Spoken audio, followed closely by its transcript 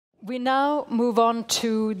We now move on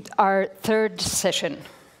to our third session.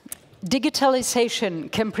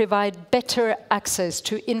 Digitalisation can provide better access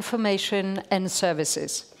to information and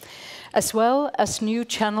services, as well as new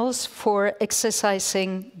channels for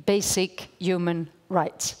exercising basic human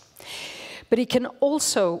rights. But it can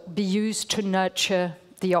also be used to nurture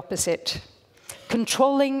the opposite,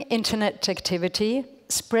 controlling internet activity,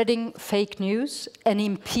 spreading fake news, and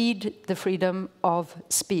impede the freedom of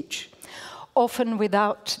speech, often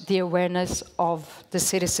without the awareness of the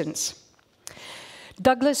citizens.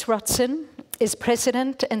 Douglas Rutzen is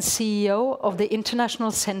President and CEO of the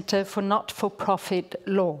International Center for Not-for-Profit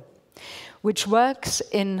Law, which works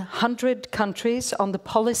in 100 countries on the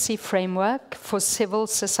policy framework for civil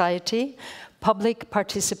society, public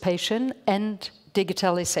participation, and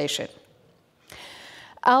digitalization.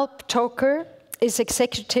 Alp Toker is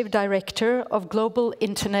Executive Director of Global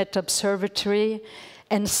Internet Observatory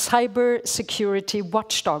and cyber security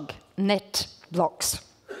watchdog, NetBlocks.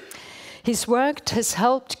 His work has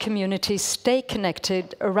helped communities stay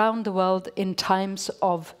connected around the world in times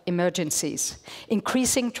of emergencies,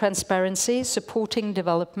 increasing transparency, supporting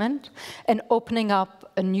development, and opening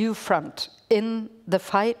up a new front in the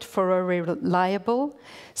fight for a reliable,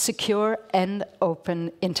 secure, and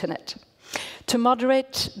open internet. To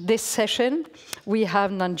moderate this session, we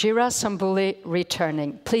have Nanjira Sambuli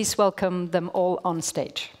returning. Please welcome them all on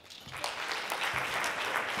stage.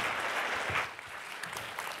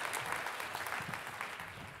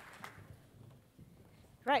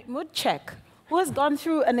 Right, mood check. Who has gone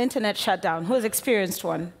through an internet shutdown? Who has experienced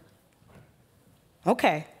one?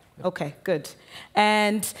 Okay, good.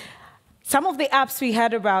 And some of the apps we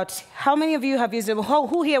heard about, how many of you have used them?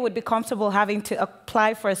 Who here would be comfortable having to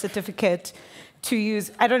apply for a certificate to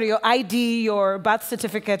use, I don't know, your ID, your birth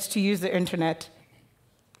certificate to use the internet?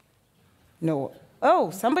 No. Oh,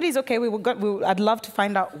 somebody's okay. I'd love to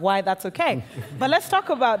find out why that's okay. But let's talk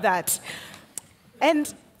about that.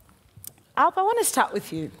 And Alp, I want to start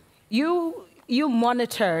with you. You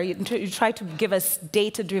monitor, you try to give us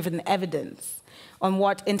data-driven evidence on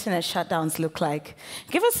what internet shutdowns look like.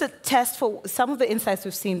 Give us a test for some of the insights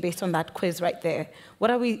we've seen based on that quiz right there.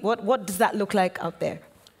 What does that look like out there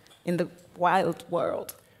in the wild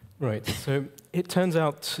world? Right, so it turns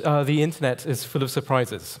out the internet is full of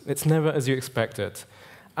surprises. It's never as you expect it.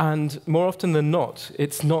 And more often than not,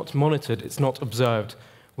 it's not monitored, it's not observed,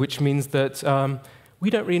 which means that we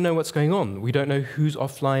don't really know what's going on. We don't know who's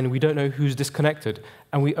offline, we don't know who's disconnected,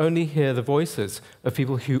 and we only hear the voices of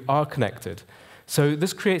people who are connected. So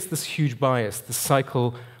this creates this huge bias, this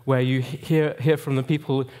cycle where you hear from the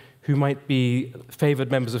people who might be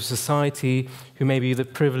favored members of society, who may be the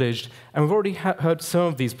privileged, and we've already heard some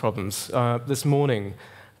of these problems this morning.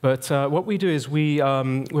 But what we do is we're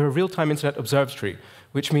a real-time internet observatory,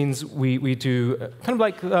 which means we do kind of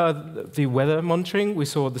like the weather monitoring we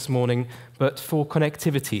saw this morning, but for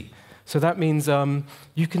connectivity. So that means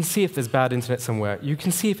you can see if there's bad internet somewhere. You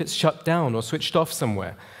can see if it's shut down or switched off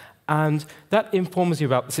somewhere. And that informs you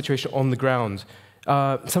about the situation on the ground.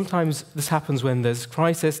 Sometimes this happens when there's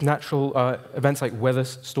crisis, natural events like weather,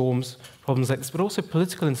 storms, problems like this, but also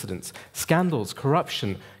political incidents, scandals,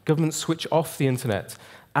 corruption, governments switch off the internet.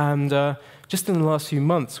 And just in the last few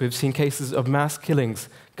months, we've seen cases of mass killings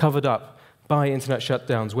covered up by internet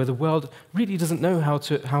shutdowns, where the world really doesn't know how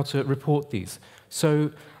to report these.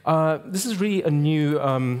 So this is really a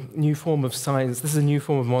new form of science. This is a new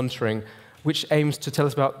form of monitoring, which aims to tell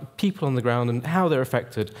us about people on the ground and how they're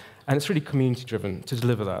affected. And it's really community-driven to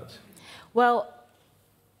deliver that. Well,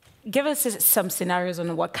 give us some scenarios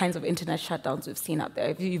on what kinds of internet shutdowns we've seen out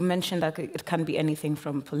there. You've mentioned that it can be anything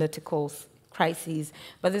from political crises,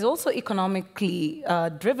 but there's also economically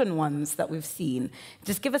driven ones that we've seen.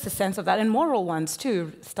 Just give us a sense of that, and moral ones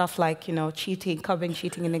too, stuff like cheating, curbing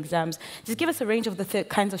cheating in exams. Just give us a range of the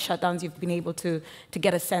kinds of shutdowns you've been able to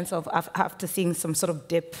get a sense of after seeing some sort of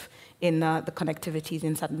dip in the connectivities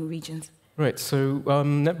in certain regions. Right, so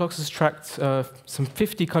NetBlocks has tracked some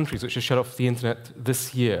 50 countries which have shut off the internet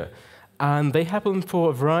this year. And they happen for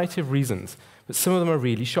a variety of reasons, but some of them are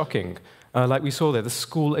really shocking. Like we saw there, the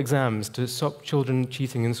school exams, to stop children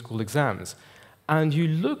cheating in school exams. And you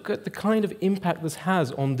look at the kind of impact this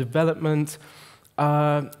has on development,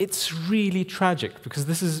 it's really tragic, because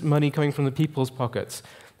this is money coming from the people's pockets.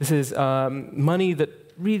 This is money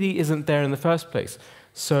that really isn't there in the first place.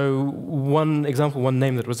 So one example, one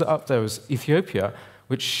name that was up there was Ethiopia,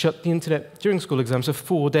 which shut the internet during school exams for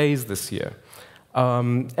 4 days this year.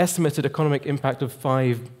 Estimated economic impact of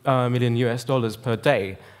 $5 million US per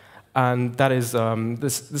day. And that is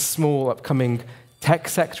this small upcoming tech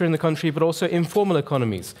sector in the country, but also informal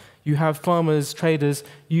economies. You have farmers, traders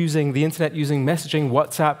using the internet, using messaging,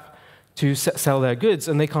 WhatsApp, to sell their goods,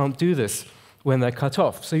 and they can't do this when they're cut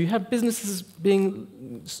off. So you have businesses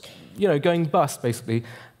being, going bust, basically,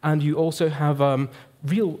 and you also have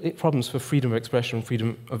real problems for freedom of expression,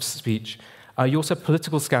 freedom of speech. You also have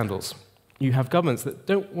political scandals. You have governments that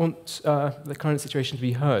don't want the current situation to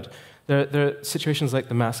be heard. There are situations like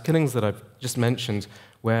the mass killings that I've just mentioned,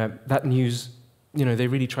 where that news, they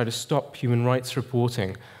really try to stop human rights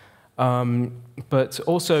reporting. But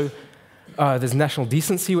also, there's national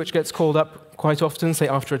decency, which gets called up quite often, say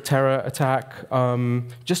after a terror attack,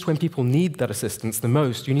 just when people need that assistance the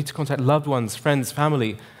most. You need to contact loved ones, friends,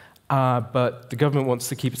 family, but the government wants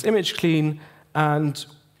to keep its image clean, and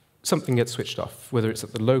something gets switched off, whether it's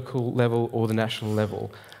at the local level or the national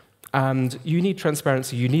level. And you need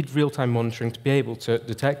transparency, you need real-time monitoring to be able to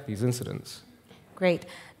detect these incidents. Great.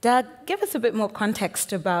 Doug, give us a bit more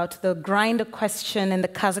context about the Grindr question and the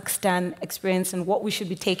Kazakhstan experience and what we should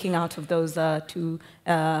be taking out of those two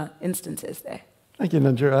instances there. Thank you,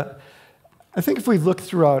 Nanjira. I think if we look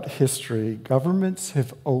throughout history, governments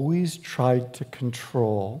have always tried to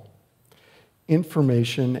control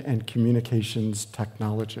information and communications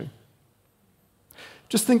technology.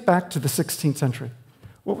 Just think back to the 16th century.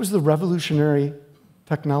 What was the revolutionary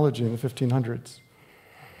technology in the 1500s?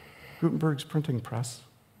 Gutenberg's printing press.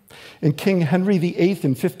 And King Henry VIII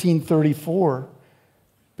in 1534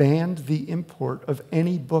 banned the import of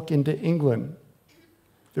any book into England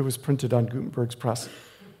that was printed on Gutenberg's press.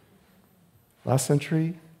 Last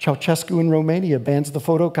century, Ceausescu in Romania bans the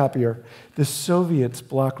photocopier. The Soviets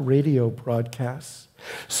block radio broadcasts.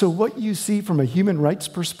 So what you see from a human rights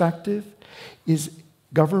perspective is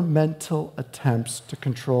governmental attempts to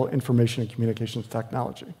control information and communications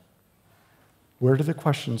technology. Where do the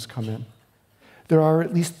questions come in? There are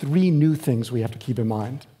at least 3 new things we have to keep in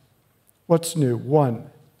mind. What's new? 1,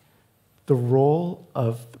 the role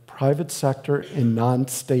of the private sector and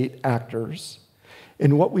non-state actors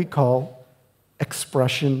in what we call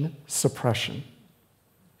expression suppression.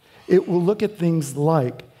 It will look at things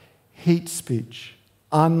like hate speech,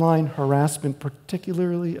 online harassment,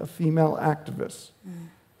 particularly of female activists,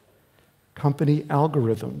 company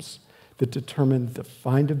algorithms that determine the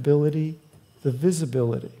findability, the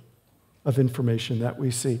visibility of information that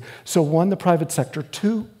we see. So 1, the private sector.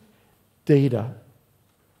 2, data.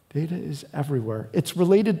 Data is everywhere. It's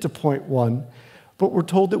related to point 1, but we're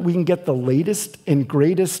told that we can get the latest and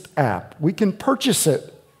greatest app. We can purchase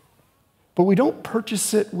it, but we don't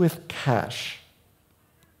purchase it with cash.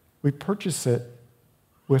 We purchase it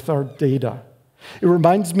with our data. It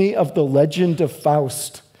reminds me of the legend of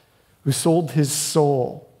Faust, who sold his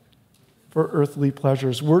soul for earthly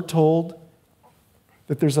pleasures. We're told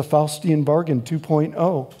that there's a Faustian bargain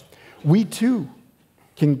 2.0. We too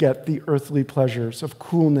can get the earthly pleasures of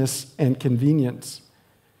coolness and convenience,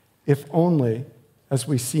 if only, as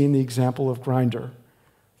we see in the example of Grindr,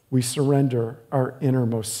 we surrender our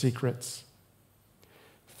innermost secrets.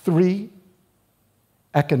 3,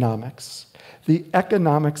 economics. The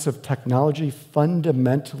economics of technology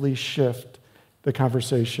fundamentally shift the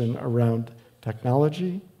conversation around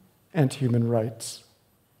technology and human rights.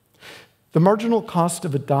 The marginal cost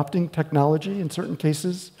of adopting technology in certain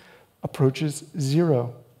cases approaches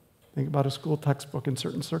 0. Think about a school textbook in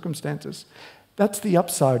certain circumstances. That's the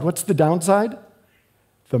upside. What's the downside?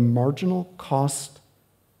 The marginal cost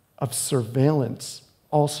of surveillance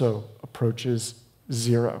also approaches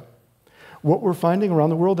 0. What we're finding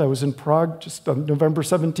around the world, I was in Prague just on November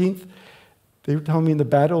 17th. They were telling me in the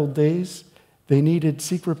bad old days, they needed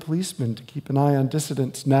secret policemen to keep an eye on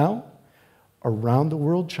dissidents. Now, around the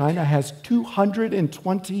world, China has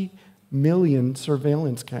 220 million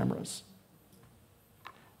surveillance cameras.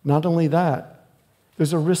 Not only that,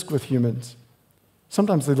 there's a risk with humans.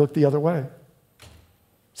 Sometimes they look the other way.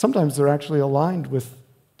 Sometimes they're actually aligned with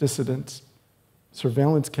dissidents.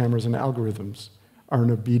 Surveillance cameras and algorithms are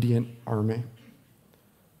an obedient army.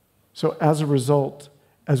 So as a result,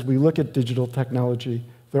 as we look at digital technology,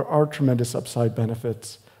 there are tremendous upside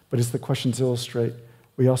benefits, but as the questions illustrate,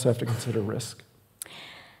 we also have to consider risk.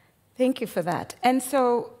 Thank you for that. And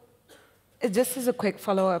so, just as a quick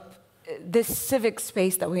follow-up, this civic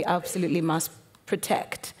space that we absolutely must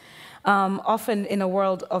protect. Often in a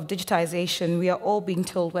world of digitization, we are all being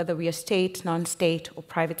told, whether we are state, non-state, or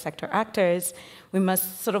private sector actors, we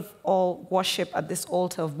must sort of all worship at this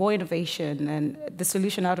altar of more innovation, and the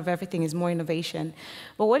solution out of everything is more innovation.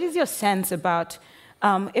 But what is your sense about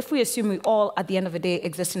if we assume we all, at the end of the day,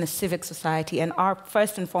 exist in a civic society and are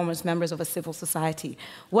first and foremost members of a civil society,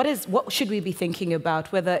 what should we be thinking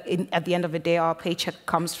about, whether at the end of the day our paycheck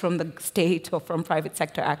comes from the state or from private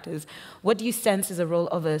sector actors? What do you sense is the role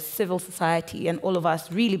of a civil society and all of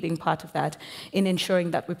us really being part of that in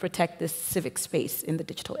ensuring that we protect this civic space in the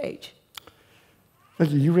digital age?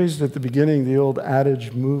 Thank you. You raised at the beginning the old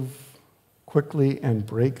adage, move quickly and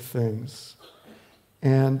break things.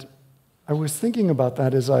 And I was thinking about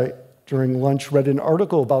that as I, during lunch, read an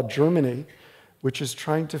article about Germany, which is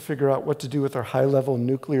trying to figure out what to do with their high-level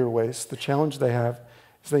nuclear waste. The challenge they have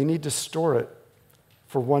is they need to store it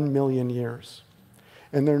for 1 million years.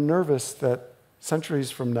 And they're nervous that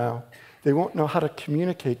centuries from now, they won't know how to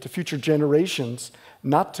communicate to future generations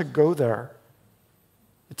not to go there.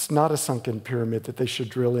 It's not a sunken pyramid that they should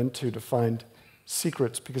drill into to find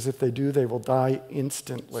secrets, because if they do, they will die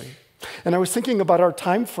instantly. And I was thinking about our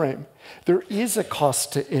time frame. There is a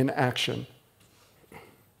cost to inaction.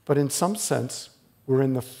 But in some sense, we're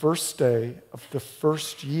in the first day of the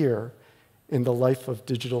first year in the life of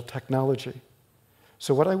digital technology.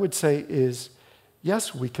 So what I would say is,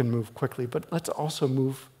 yes, we can move quickly, but let's also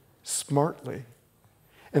move smartly.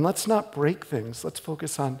 And let's not break things. Let's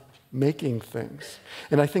focus on making things.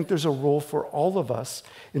 And I think there's a role for all of us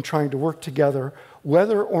in trying to work together.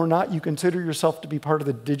 Whether or not you consider yourself to be part of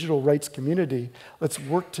the digital rights community, let's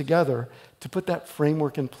work together to put that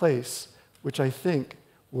framework in place, which I think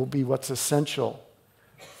will be what's essential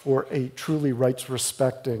for a truly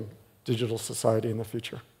rights-respecting digital society in the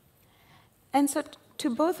future. And so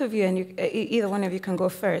to both of you, and either one of you can go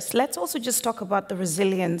first, let's also just talk about the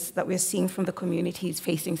resilience that we're seeing from the communities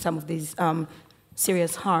facing some of these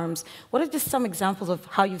serious harms. What are just some examples of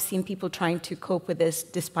how you've seen people trying to cope with this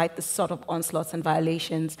despite the sort of onslaughts and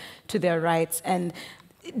violations to their rights, and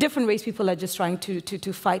different ways people are just trying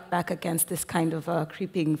to fight back against this kind of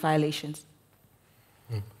creeping violations?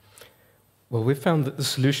 Well, we've found that the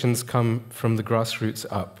solutions come from the grassroots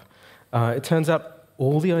up. It turns out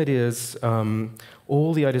all the ideas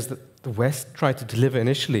that the West tried to deliver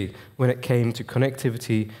initially when it came to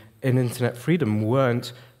connectivity and internet freedom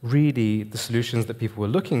weren't really the solutions that people were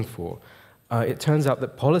looking for. It turns out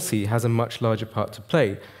that policy has a much larger part to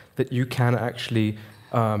play, that you can actually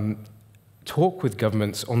talk with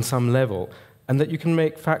governments on some level, and that you can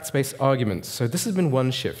make facts-based arguments. So this has been one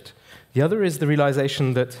shift. The other is the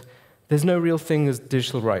realization that there's no real thing as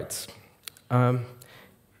digital rights.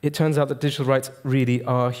 It turns out that digital rights really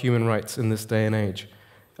are human rights in this day and age.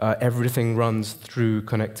 Everything runs through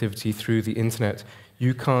connectivity, through the internet.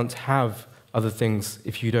 You can't have other things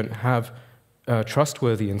if you don't have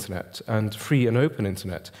trustworthy internet and free and open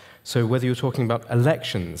internet. So whether you're talking about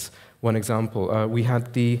elections, one example, we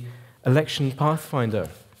had the Election Pathfinder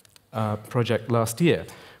project last year,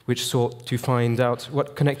 which sought to find out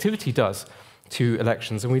what connectivity does to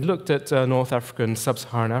elections. And we looked at North Africa and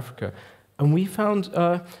Sub-Saharan Africa, and we found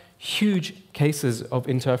huge cases of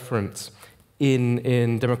interference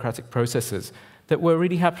in democratic processes that were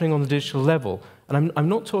really happening on the digital level. And I'm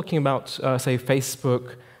not talking about, say,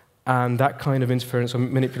 Facebook and that kind of interference or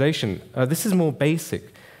manipulation. This is more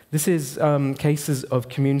basic. This is cases of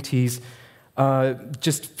communities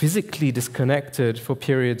just physically disconnected for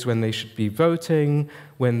periods when they should be voting,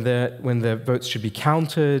 when their votes should be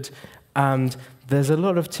counted, and there's a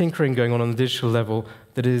lot of tinkering going on the digital level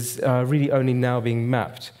that is really only now being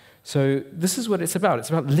mapped. So this is what it's about. It's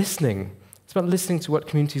about listening. It's about listening to what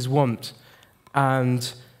communities want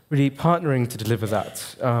and really partnering to deliver that,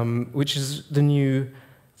 which is the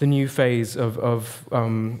new phase of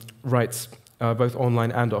rights, both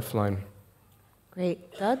online and offline.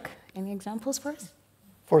 Great. Doug, any examples for us?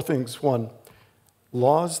 4 things. 1,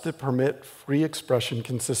 laws that permit free expression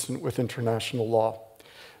consistent with international law.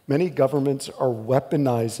 Many governments are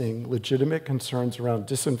weaponizing legitimate concerns around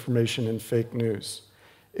disinformation and fake news.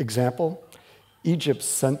 Example, Egypt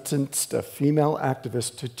sentenced a female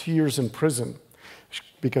activist to 2 years in prison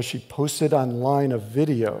because she posted online a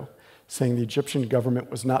video saying the Egyptian government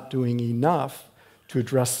was not doing enough to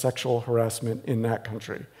address sexual harassment in that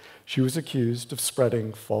country. She was accused of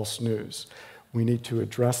spreading false news. We need to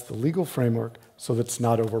address the legal framework so that it's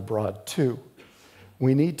not overbroad. 2,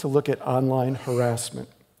 we need to look at online harassment.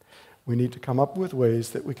 We need to come up with ways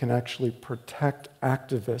that we can actually protect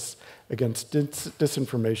activists against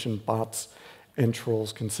disinformation, bots, and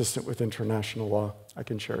trolls consistent with international law. I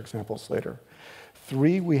can share examples later.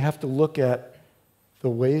 3, we have to look at the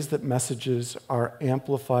ways that messages are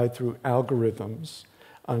amplified through algorithms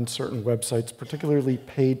on certain websites, particularly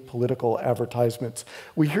paid political advertisements.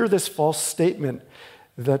 We hear this false statement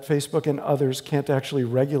that Facebook and others can't actually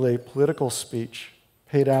regulate political speech,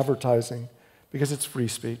 paid advertising, because it's free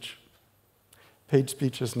speech. Paid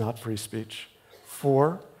speech is not free speech.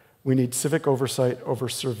 4, we need civic oversight over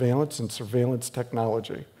surveillance and surveillance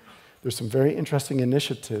technology. There's some very interesting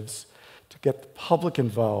initiatives to get the public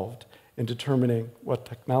involved in determining what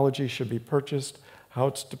technology should be purchased, how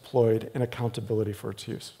it's deployed, and accountability for its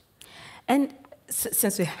use. And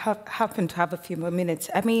since we happen to have a few more minutes,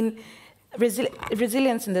 I mean,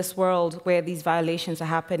 resilience in this world where these violations are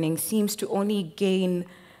happening seems to only gain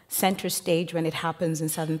center stage when it happens in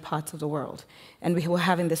certain parts of the world. And we were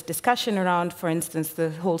having this discussion around, for instance, the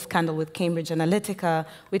whole scandal with Cambridge Analytica.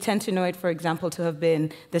 We tend to know it, for example, to have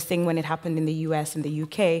been this thing when it happened in the US and the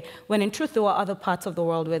UK, when in truth there were other parts of the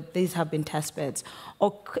world where these have been testbeds.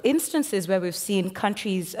 Or instances where we've seen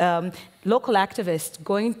countries, local activists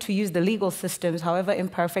going to use the legal systems, however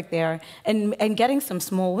imperfect they are, and getting some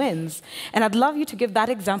small wins. And I'd love you to give that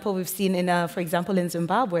example we've seen, for example, in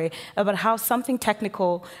Zimbabwe, about how something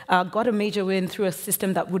technical got a major win through a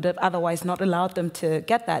system that would have otherwise not allowed them to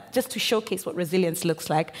get that, just to showcase what resilience looks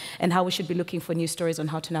like and how we should be looking for new stories on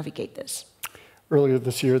how to navigate this. Earlier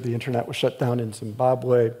this year, the internet was shut down in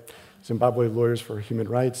Zimbabwe. Zimbabwe Lawyers for Human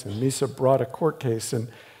Rights and MISA brought a court case. And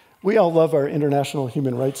we all love our international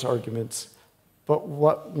human rights arguments, but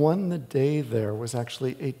what won the day there was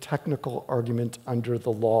actually a technical argument under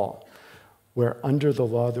the law, where under the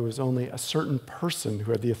law there was only a certain person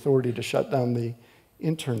who had the authority to shut down the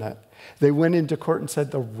internet. They went into court and said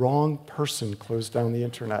the wrong person closed down the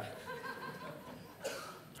internet.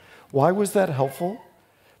 Why was that helpful?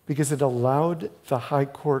 Because it allowed the High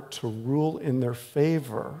Court to rule in their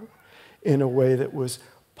favor in a way that was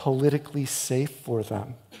politically safe for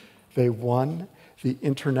them. They won, the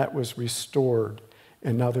internet was restored,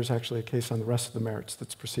 and now there's actually a case on the rest of the merits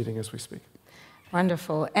that's proceeding as we speak.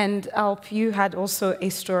 Wonderful. And Alp, you had also a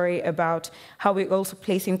story about how we're also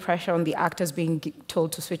placing pressure on the actors being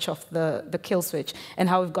told to switch off the kill switch, and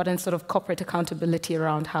how we've gotten sort of corporate accountability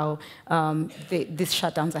around how these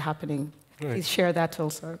shutdowns are happening. Right. Please share that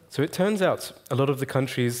also. So it turns out a lot of the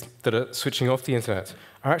countries that are switching off the internet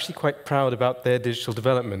are actually quite proud about their digital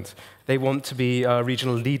development. They want to be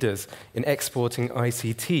regional leaders in exporting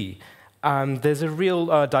ICT. And there's a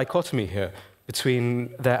real dichotomy here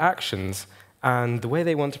between their actions and the way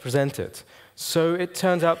they want to present it. So it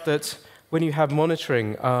turns out that when you have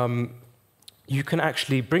monitoring, you can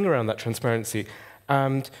actually bring around that transparency.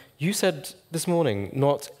 And you said this morning,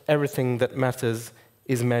 not everything that matters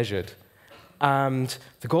is measured. And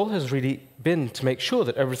the goal has really been to make sure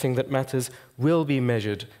that everything that matters will be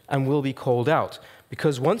measured and will be called out.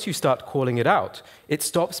 Because once you start calling it out, it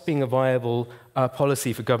stops being a viable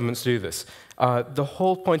policy for governments to do this. The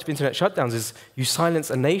whole point of internet shutdowns is you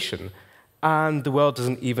silence a nation, and the world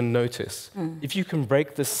doesn't even notice. If you can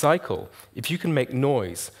break this cycle, if you can make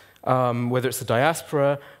noise, whether it's the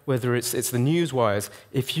diaspora, whether it's the news wires,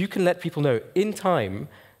 if you can let people know in time,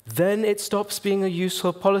 then it stops being a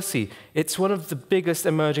useful policy. It's one of the biggest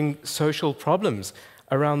emerging social problems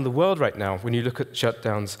around the world right now when you look at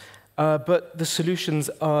shutdowns. But the solutions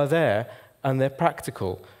are there, and they're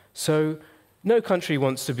practical. So no country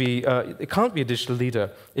wants to be, it can't be a digital leader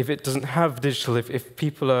if it doesn't have digital, if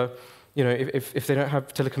people are, if they don't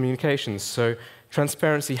have telecommunications. So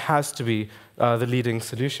transparency has to be the leading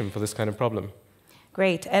solution for this kind of problem.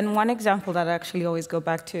 Great. And one example that I actually always go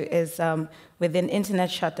back to is with an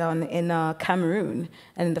internet shutdown in Cameroon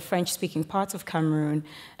and in the French-speaking parts of Cameroon.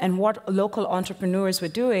 And what local entrepreneurs were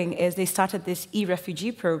doing is they started this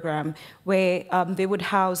e-refugee program where they would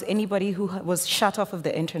house anybody who was shut off of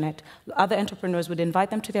the internet. Other entrepreneurs would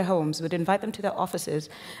invite them to their homes, would invite them to their offices,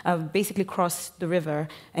 basically cross the river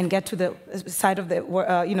and get to the side of their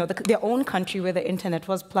own country where the internet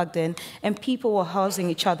was plugged in, and people were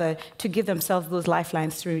housing each other to give themselves those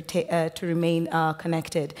lifelines to remain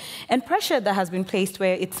connected. And pressure that has been placed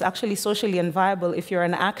where it's actually socially unviable if you're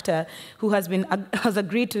an actor who has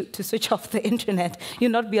agreed to switch off the internet,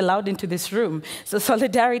 you'll not be allowed into this room. So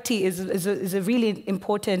solidarity is a really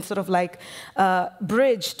important sort of like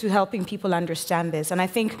bridge to helping people understand this. And I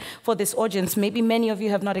think for this audience, maybe many of you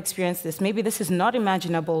have not experienced this. Maybe this is not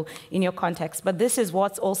imaginable in your context, but this is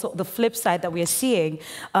what's also the flip side that we are seeing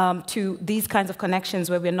to these kinds of connections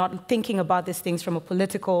where we're not thinking about these things from a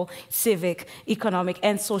political, civic, economic,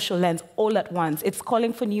 and social lens all at once. It's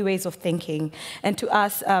calling for new ways of thinking. And to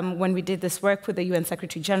us, when we did this work with the UN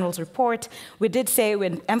Secretary General's report, we did say,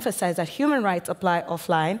 we emphasized that human rights apply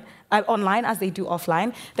offline, online as they do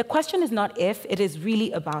offline. The question is not if, it is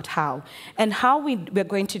really about how. And how we're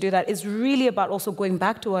going to do that is really about also going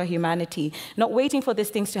back to our humanity, not waiting for these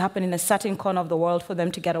things to happen in a certain corner of the world for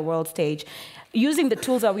them to get a world stage. Using the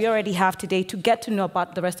tools that we already have today to get to know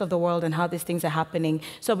about the rest of the world and how these things are happening,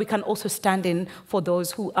 so we can also stand in for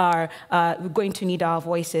those who are going to need our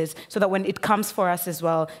voices, so that when it comes for us as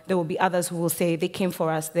well, there will be others who will say, they came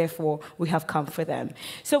for us, therefore we have come for them.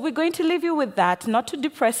 So we're going to leave you with that, not to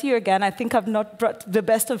depress you again. I think I've not brought the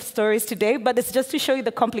best of stories today, but it's just to show you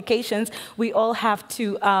the complications we all have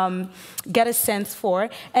to get a sense for.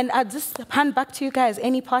 And I'll just hand back to you guys.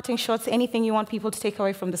 Any parting shots, anything you want people to take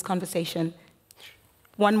away from this conversation?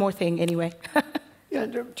 One more thing, anyway. Yeah,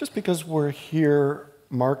 just because we're here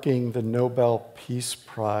marking the Nobel Peace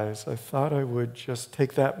Prize, I thought I would just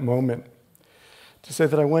take that moment to say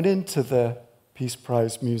that I went into the Peace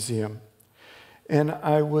Prize Museum, and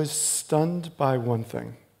I was stunned by one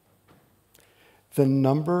thing: the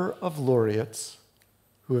number of laureates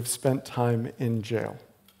who have spent time in jail.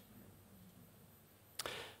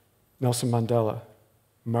 Nelson Mandela,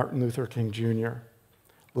 Martin Luther King Jr.,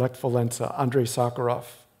 Lech Walesa, Andrei Sakharov,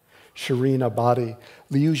 Shireen Ebadi,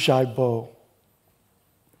 Liu Xiaobo.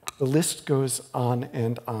 The list goes on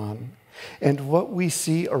and on. And what we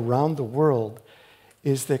see around the world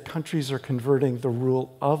is that countries are converting the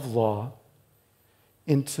rule of law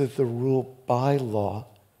into the rule by law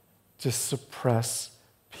to suppress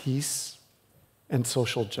peace and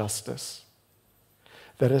social justice.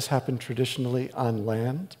 That has happened traditionally on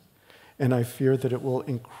land, and I fear that it will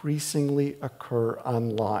increasingly occur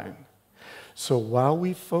online. So while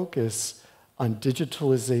we focus on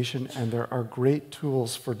digitalization, and there are great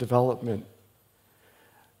tools for development,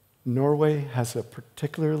 Norway has a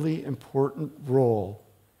particularly important role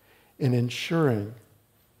in ensuring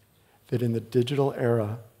that in the digital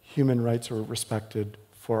era, human rights are respected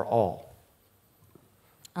for all.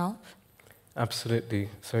 Alp? Absolutely.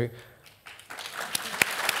 So,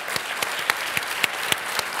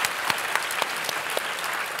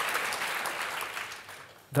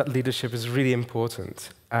 that leadership is really important.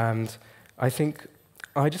 And I think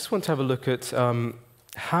I just want to have a look at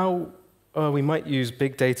how we might use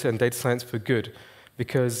big data and data science for good,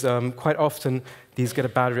 because quite often these get a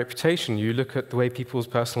bad reputation. You look at the way people's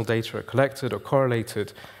personal data are collected or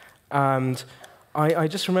correlated. And I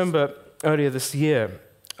just remember earlier this year,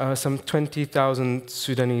 some 20,000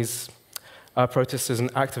 Sudanese protesters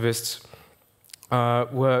and activists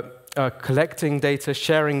were collecting data,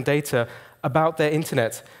 sharing data about their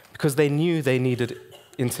internet, because they knew they needed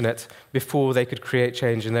internet before they could create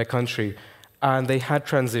change in their country. And they had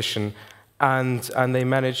transition, and they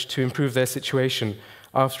managed to improve their situation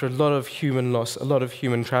after a lot of human loss, a lot of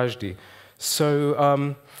human tragedy.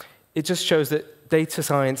 So it just shows that data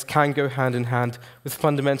science can go hand in hand with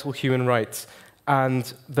fundamental human rights,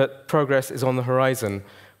 and that progress is on the horizon.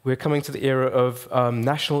 We're coming to the era of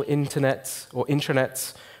national internets or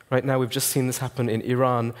intranets. Right now, we've just seen this happen in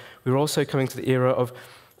Iran. We're also coming to the era of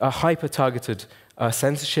hyper-targeted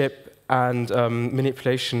censorship and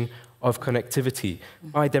manipulation of connectivity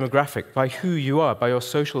by demographic, by who you are, by your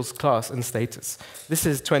social class and status. This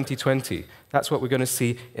is 2020. That's what we're going to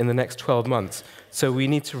see in the next 12 months. So we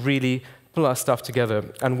need to really pull our stuff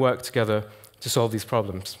together and work together to solve these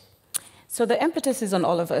problems. So the impetus is on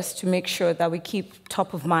all of us to make sure that we keep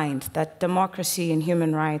top of mind that democracy and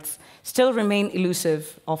human rights still remain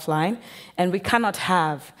elusive offline, and we cannot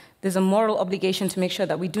have, there's a moral obligation to make sure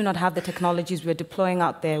that we do not have the technologies we're deploying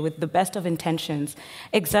out there with the best of intentions,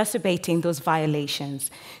 exacerbating those violations.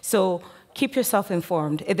 So keep yourself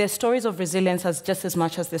informed. There's stories of resilience just as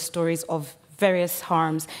much as there's stories of various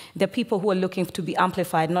harms. There are people who are looking to be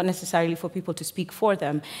amplified, not necessarily for people to speak for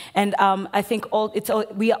them. And I think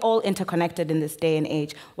we are all interconnected in this day and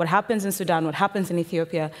age. What happens in Sudan, what happens in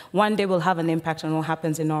Ethiopia, one day will have an impact on what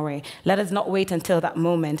happens in Norway. Let us not wait until that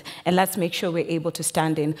moment, and let's make sure we're able to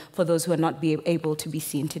stand in for those who are not able to be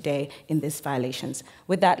seen today in these violations.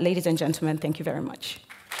 With that, ladies and gentlemen, thank you very much.